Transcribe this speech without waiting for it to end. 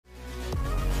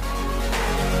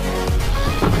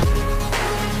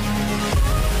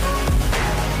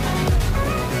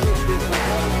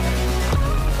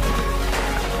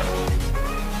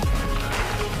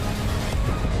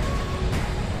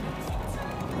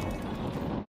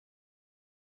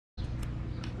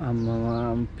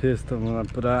आमामा face त मलाई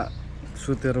पुरा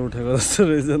सुतेर उठेको जस्तो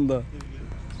रहेछ नि त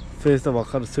फेस त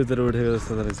भर्खर सुतेर उठेको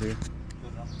जस्तो रहेछ कि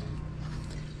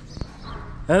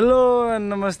Hello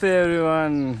and namaste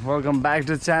everyone, welcome back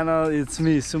to channel. It's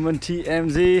me Suman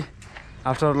Tmg.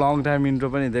 After a long time intro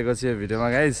पनि दिएको छु यो भिडियोमा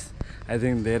गाइस. I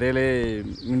think धेरैले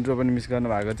इन्ट्रो पनि मिस गर्नु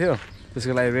भएको थियो.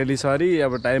 त्यसको लागि really sorry.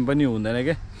 अब टाइम पनि हुँदैन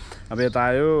के. अब यता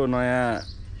आयो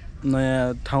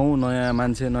नयाँ ठाउँ, नयाँ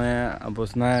मान्छे,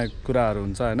 नयाँ कुराहरु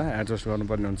हुन्छ हैन, एडजस्ट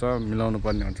गर्नुपर्ने हुन्छ, मिलाउनु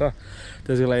पर्ने हुन्छ.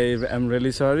 त्यसको लागि I'm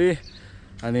really sorry.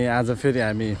 अनि आज फेरि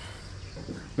हामी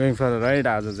going for a ride.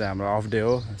 आज चाहिँ हाम्रो अफ डे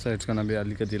हो, so it's gonna be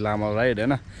अलिकति लामो राइड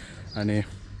हैन. अनि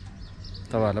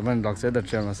तपाईहरुलाई पनि लग्छ है त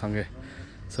ट्रेनमा सँगै.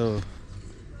 So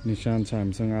निशान छ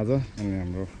हामीसँग आज अनि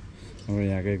हाम्रो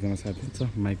यहाँको एकजना साथी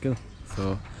छ Michael.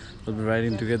 So we'll be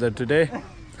riding together today.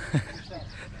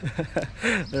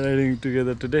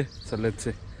 So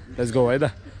let's go है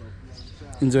त.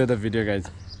 Enjoy the video guys.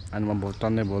 अनि म बहुत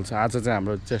टन्नै बोल्छु. आज चाहिँ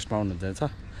हाम्रो चेस्ट माउन्ट हुन्छ.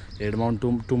 हेड माउन्ट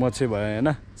टु मच चाहिँ भयो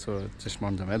हैन. So चेस्ट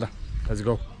माउन्ट जाम है त. Let's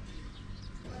go.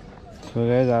 So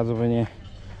guys, आज पनि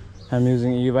I'm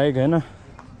using e-bike हैन.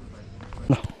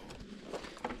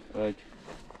 Right.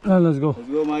 Let's go. Let's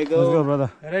go, Michael. Let's go, brother.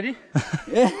 Ready?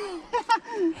 Yeah.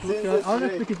 Okay, I'll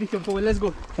just take a picture for. Let's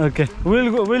go. Okay.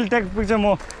 We'll take picture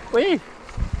more. Wait.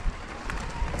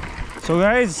 So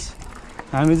guys,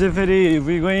 हामी चाहिँ फेरि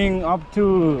we going up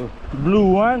to blue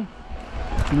one.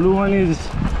 Blue one is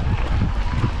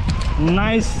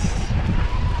nice.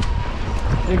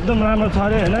 एकदम राम्रो छ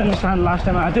रे हैन. निशान last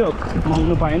time आथ्यो,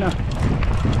 मग्नु pine.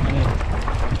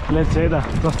 Let's है त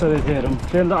कस्तो रहेछ हेरौँ.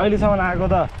 ट्रेन त अहिलेसम्म आएको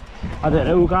त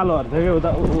धेरै उकालोहरु थियो के, उता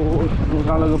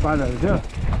उकालोको पाटहरु थियो.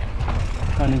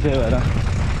 अनि त्यही भएर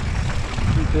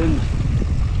ट्रेन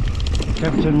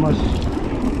क्याप्चर मस्ट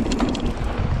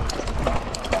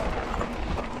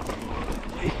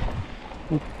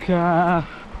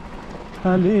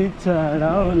खाली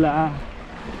चढाउला.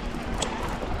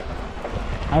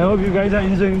 I hope you guys are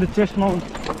enjoying the chest mount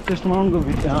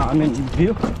video. I mean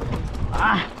view.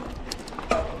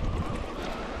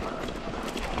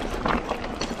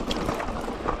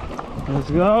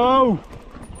 Let's go.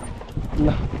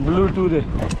 Bluetooth.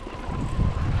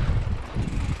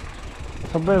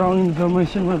 सबै wrong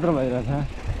information मात्र भइरहेछ.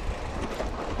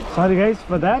 Sorry guys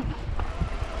for that.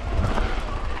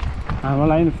 हाम्रो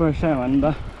लाइन फर्स्ट टाइम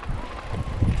भन्दा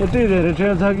यति धेरै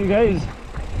ट्रेल छ कि गाइज.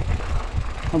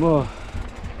 अब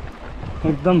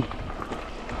एकदम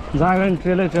जागरण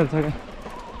ट्रेलै ट्रेल छ क्या.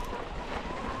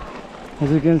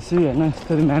 As you can see हैन,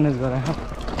 यसरी म्यानेज गराएको.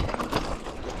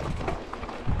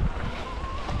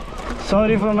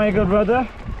 Sorry for Michael brother.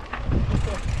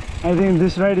 I think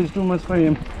this ride is too much for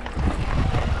him.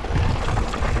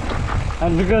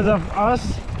 And because of us,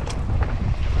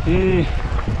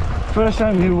 first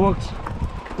time he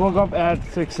woke up at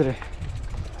 6 रे.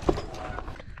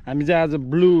 हामी चाहिँ आज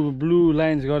ब्लू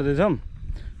लाइन्स गर्दै छौं.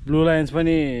 ब्लू लाइन्स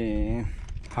पनि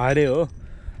हारे हो.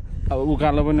 अब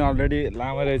उकालो पनि अलरेडी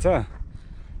लामो रहेछ.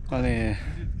 अनि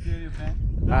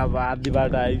अब आधी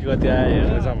बाटो आइकति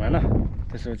हेर्दैछौँ हैन.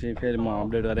 त्यसपछि फेरि म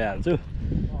अपडेट गरिहाल्छु.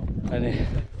 अनि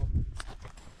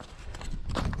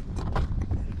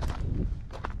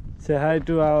say hi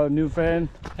to our new friend.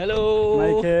 Hello.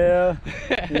 Michael.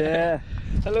 Yeah.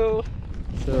 Hello.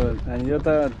 So अनि यो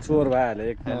त चोर भइहाल्यो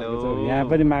एक. Hello. यहाँ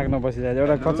पनि माग्न बसिरहेछ.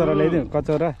 एउटा कचौरा ल्याइदिनु.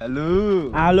 कचौरा.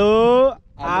 Hello.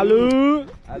 आलु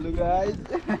Guys.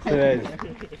 So guys,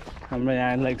 हाम्रो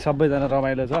यहाँ लाइक सबैजना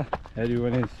रमाइलो छ.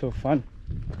 Everyone is so fun.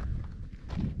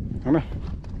 हैन.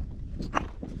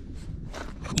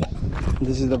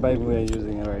 This is the bike we are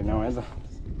using right now है त.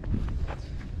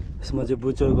 यसमा चाहिँ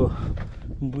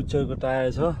बुचरको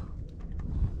टायर छ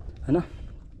हैन.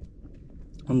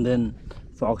 And then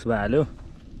fox भइहाल्यो.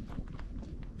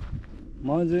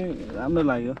 मलाई चाहिँ राम्रो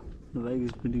लाग्यो. The bike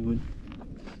is pretty good.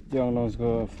 youngdumbs को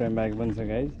फ्रेम ब्याग पनि छ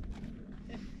गाइज.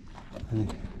 अनि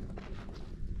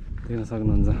देख्न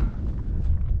सक्नुहुन्छ.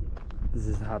 This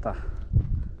is Hatta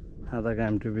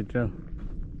MTB Trail.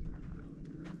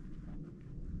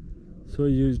 So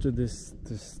used to this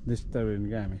terrain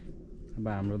क्या हामी. अब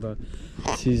हाम्रो त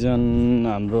सिजन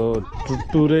हाम्रो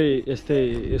टुरै यस्तै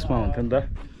यसमा हुन्थ्यो नि त.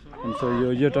 अनि सो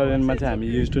यो टरेनमा चाहिँ हामी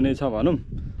युज टु नै छ भनौँ.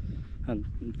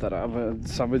 तर अब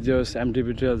सबै जो MTB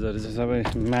ट्रेल्सहरु चाहिँ सबै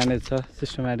म्यानेज छ,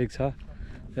 सिस्टमेटिक छ,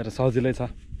 तर सजिलै छ.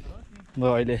 म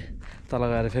अहिले तल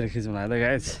गएर फेरि खिचौँ है त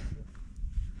गाइज.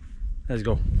 Let's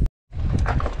go.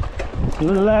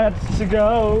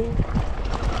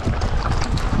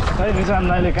 खै निशान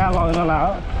दाइले कहाँ लग्न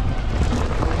लाग्यो.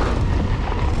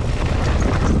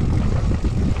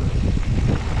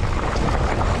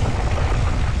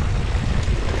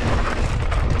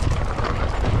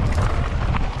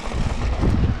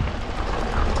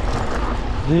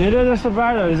 धेरै जस्तो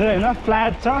बाटोहरू चाहिँ होइन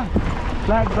फ्ल्याट छ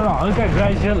फ्ल्याट तर हल्का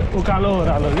ग्राइसियल उकालो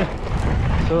ओह्रालो क्या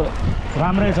सो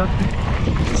राम्रै छ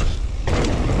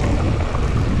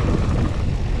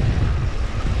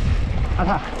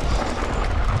आथा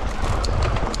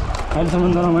अहिलेसम्म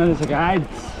त रमाइलो छ guys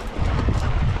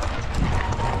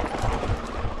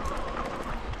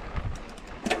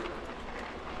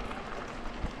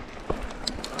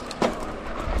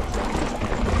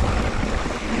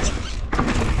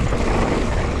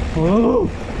Oh,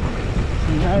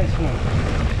 nice one.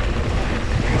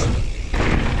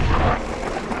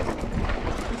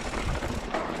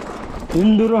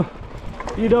 Enduro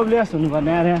EWS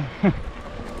हुनुपर्ने यार यहाँ.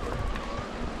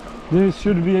 There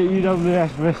should be a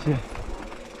EWS race here.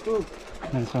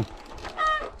 Nice one.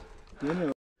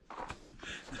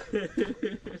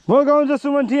 Welcome to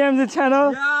Suman Tmg channel.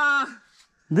 Yeah.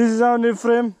 This is our new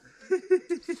frame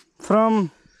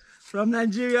from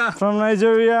Nigeria. From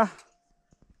Nigeria.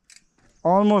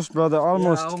 Almost, brother,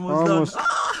 almost. Yeah, almost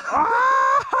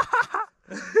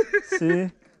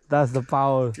See, that's the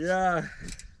power. Yeah.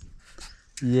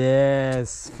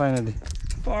 Yes, finally.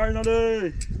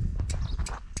 Finally.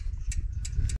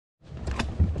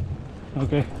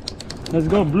 Okay, let's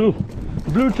go blue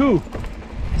 2.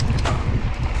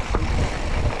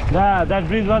 That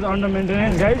bridge was under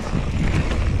maintenance, guys.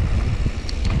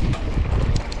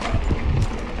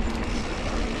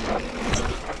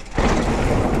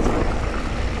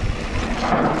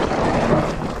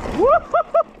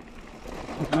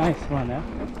 Nice one, yeah.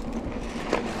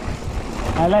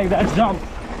 I like that jump.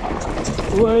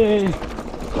 Way.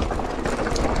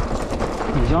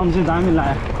 Jump is damn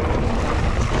like.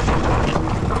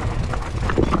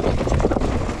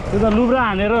 This is lubra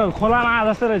haneर खोलामा आ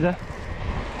जस्तो रहेछ.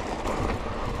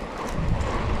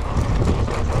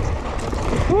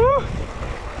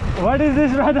 What is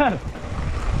this, brother?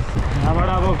 यहाँबाट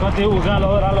अब कति उकालो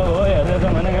ओह्रालो हो हेर्दै छ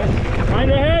भने गाइस.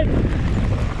 Mind ahead.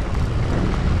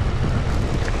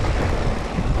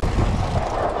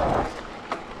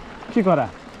 के करा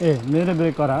ए मेरो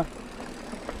ब्रेक करा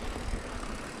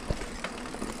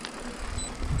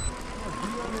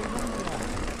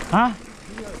huh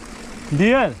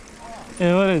deer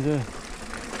what is it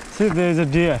see there is a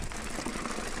deer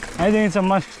I think it's a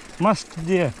must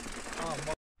deer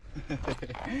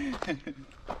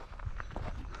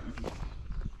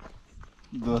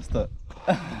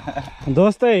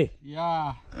दोस्तै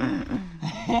Yeah.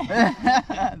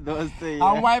 Doste,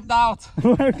 I'm wiped out.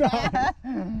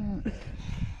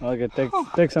 Okay,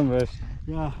 take some rest.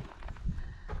 Yeah.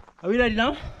 Are we ready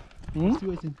now? Hmm?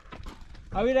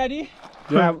 Are we ready?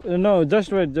 Yeah, no,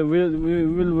 just wait.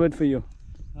 We'll wait for you.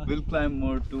 We'll climb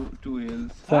more two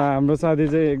hills. So, हाम्रो साथी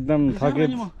चाहिँ एकदम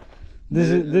थकित. This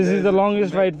is the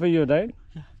longest ride for you, right?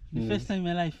 The first time in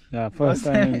my life. Yeah, first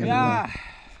time. Yeah.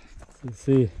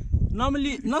 See.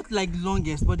 Normally, not like the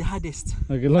longest, but the hardest.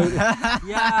 Okay,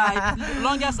 Yeah,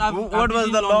 longest I've What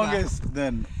was the longest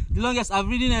then? The longest I've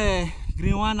ridden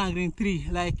green 1 and green 3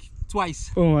 like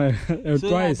twice. Oh my, So twice.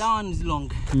 yeah, that one is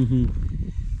long.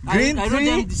 Green I rode 3?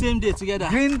 them the same day together.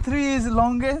 Green 3 is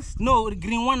longest? No,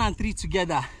 green 1 and 3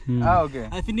 together. Ah, okay.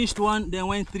 I finished 1, then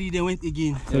went 3, then went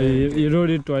again. So you rode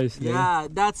it twice. Yeah,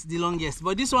 that's the longest.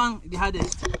 But this one, the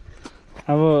hardest.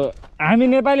 अब हामी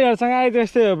नेपालीहरुसँग आए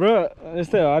त्यस्तै हो bro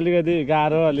यस्तै हो अलिकति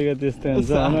गाह्रो अलिकति त्यस्तै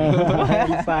हुन्छ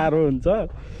साह्रो हुन्छ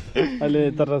अहिले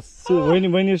तर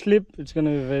when you sleep it's going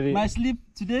to be very My sleep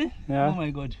today? Yeah. Oh my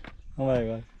god. Oh my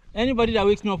god. Anybody that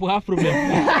wakes me up will have problem.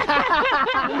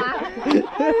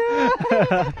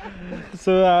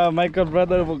 So Michael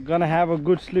brother we're gonna have a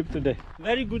good sleep today.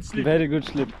 Very good sleep. Very good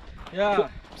sleep. Yeah.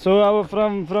 So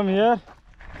from here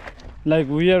like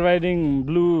we are riding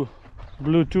blue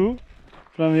 2.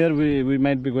 From here we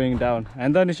might be going down.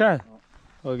 And then Nisha?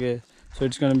 Okay. So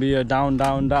it's gonna be a down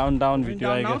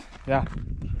video, I guess. Yeah.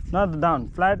 Not down.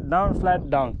 Flat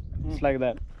down. It's like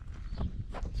that.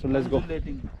 So let's go.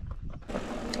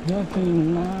 Yeah,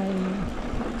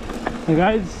 nice. Hey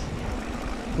guys,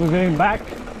 we're going back.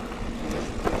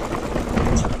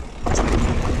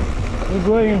 We're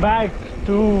going back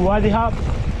to Wadi Hab.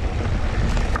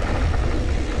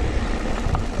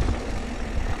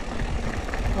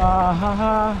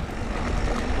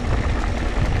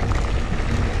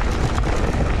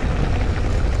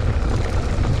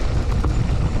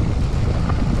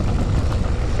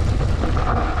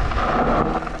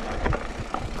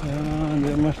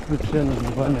 There must be trail in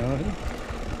the one, right?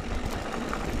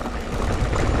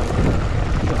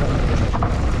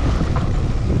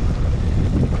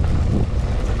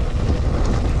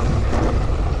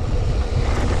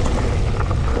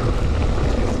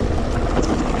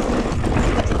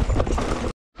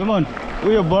 Come on,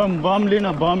 we are bomb, Lee.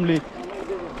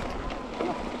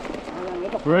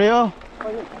 Ready?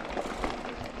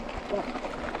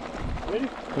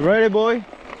 Ready, boy?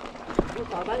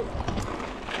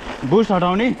 Boost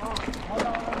हटाउने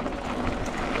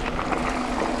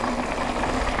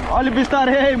अलि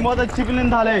बिस्तारै है म त चिप्लिन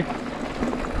थाले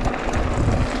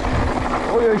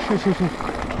OYO शु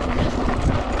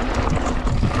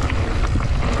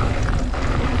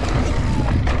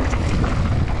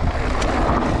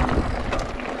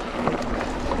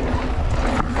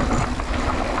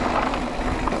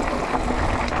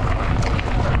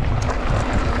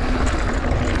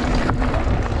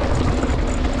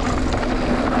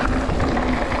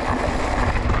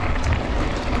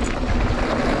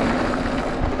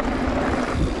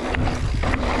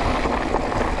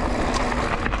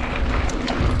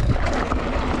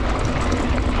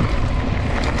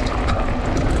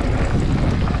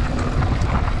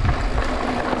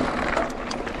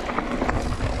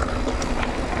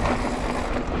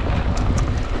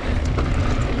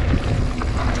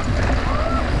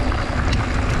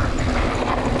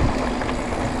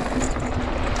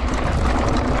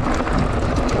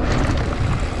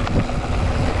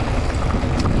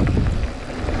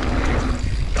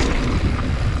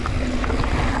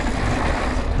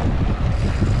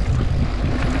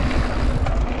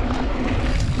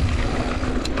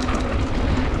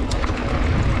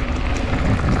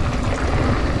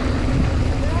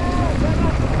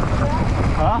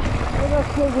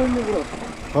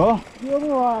हो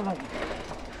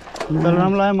तर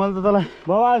राम्रो लाग्यो मैले त तँलाई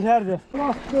बवाल स्याहार दे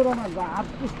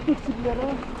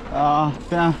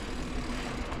त्यहाँ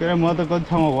के अरे म त कति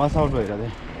ठाउँमा वास आउट भइरहेको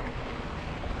थिएँ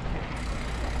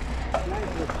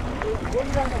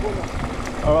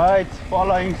Alright,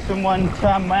 following Suman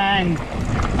Tmg.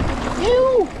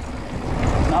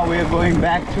 Now we are going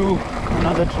back to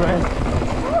another trail.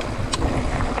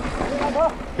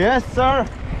 Yes, sir.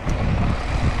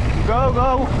 Go,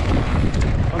 go.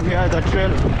 From here, the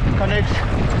trail connects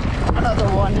another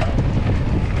one.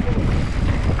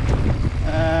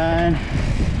 And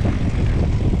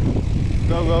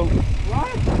go, go.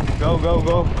 What? Go, go,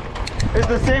 go. It's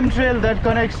the same trail that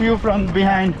connects you from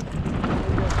behind.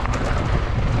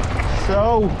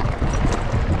 So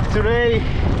today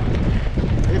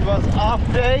it was off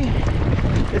day.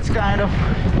 It's kind of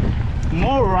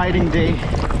more riding day,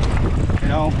 you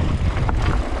know.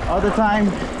 Other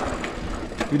time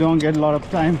you don't get a lot of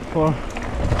time for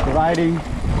riding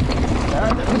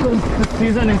because the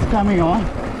season is coming on.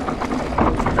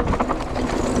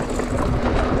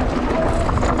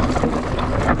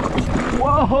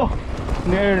 Whoa,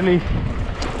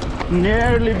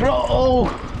 nearly, bro.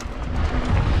 Oh.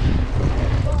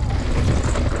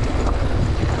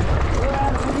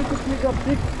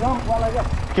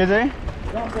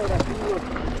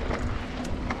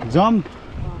 Jump?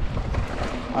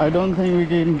 I don't think we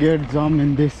can get jump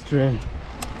in this trail.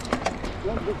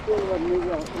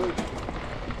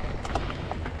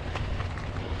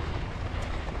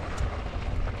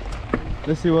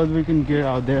 Let's see what we can get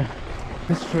out there.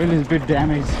 This trail is a bit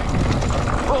damaged.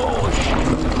 Oh shit!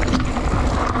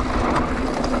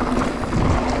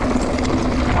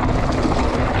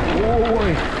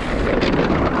 Whoa!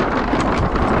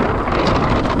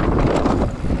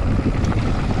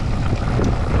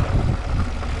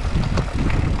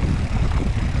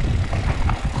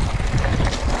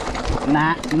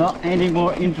 Nah, not any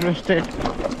more interested.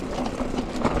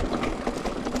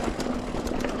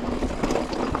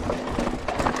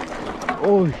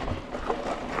 Oh,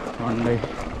 one day.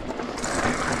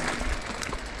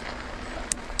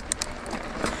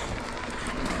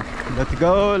 Let's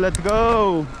go, let's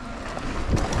go.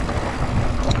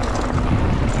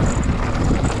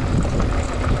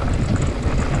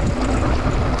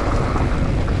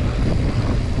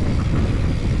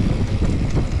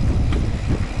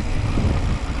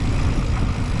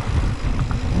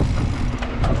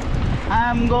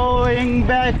 I'm going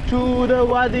back to the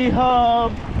Wadi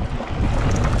Hub.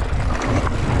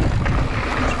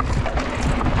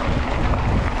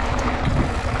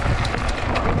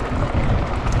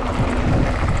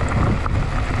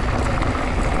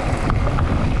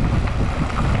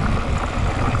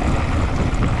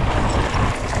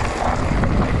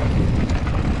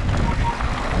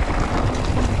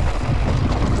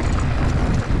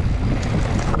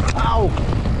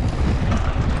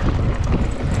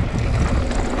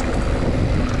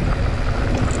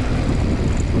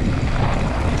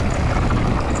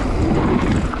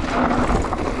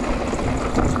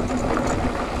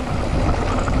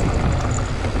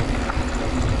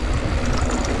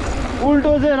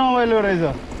 उल्टो चाहिँ रमाइलो रहेछ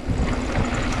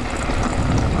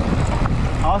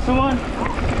सुमन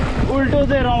उल्टो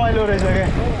चाहिँ रमाइलो रहेछ क्या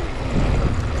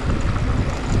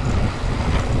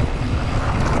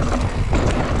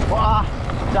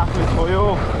चाकले छोयो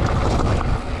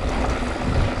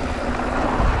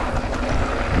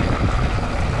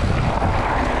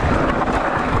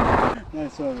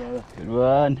Good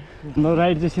one. हाम्रो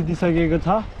राइड चाहिँ सिद्धिसकेको छ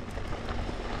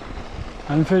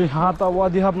हामी फेरि हात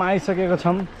वादी हबमा आइसकेको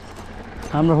छौँ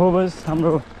हाम्रो होबस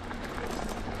हाम्रो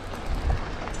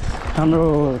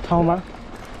ठाउँमा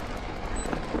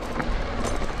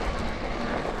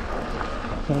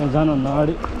जानुभन्दा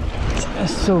अगाडि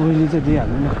यसो उहिले चाहिँ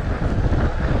दिइहाल्नु न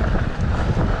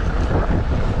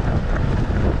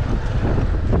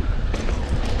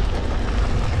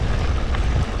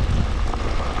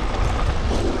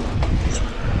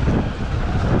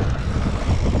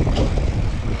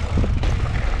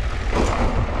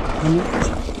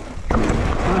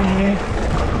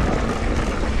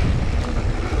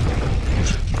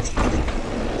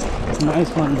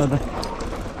Nice one, brother.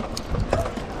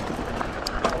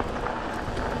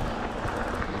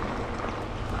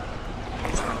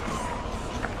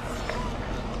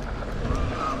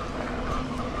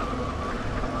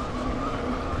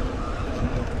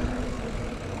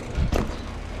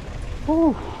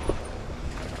 Ooh.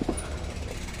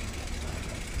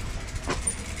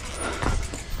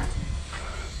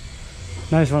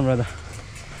 Nice one, brother.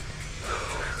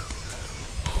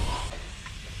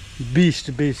 Beast.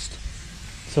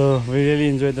 So we really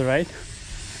enjoyed the ride.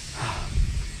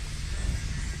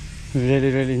 We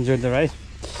really enjoyed the ride.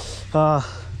 I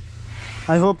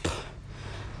hope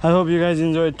you guys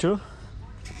enjoyed too.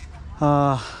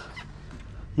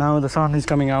 Now the sun is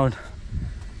coming out.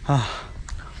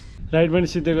 Ride पनि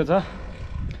सिद्धेको छ.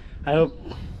 I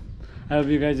hope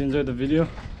you guys enjoyed the video.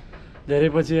 धेरै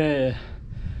पछि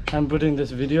I'm putting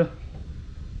this video.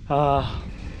 I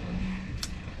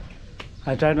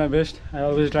tried my best. I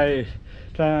always try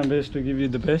my best to give you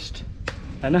the best,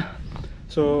 and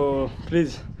so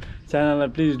please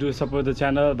do support the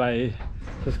channel by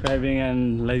subscribing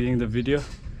and liking the video.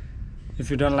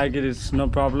 If you don't like it, it's no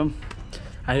problem.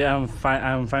 I am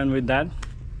fine with that.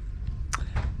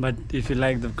 But if you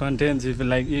like the contents,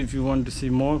 if you want to see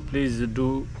more, please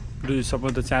do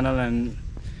support the channel and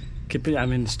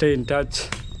stay in touch.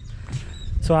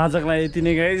 So आजको लागि यति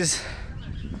नै guys.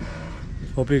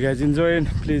 Hope you guys enjoyed.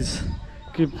 Please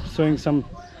keep showing some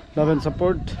love and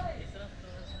support.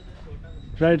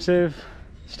 Ride safe,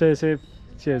 stay safe.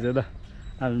 Cheers,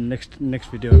 I'll next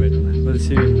video. We'll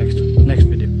see you in next video.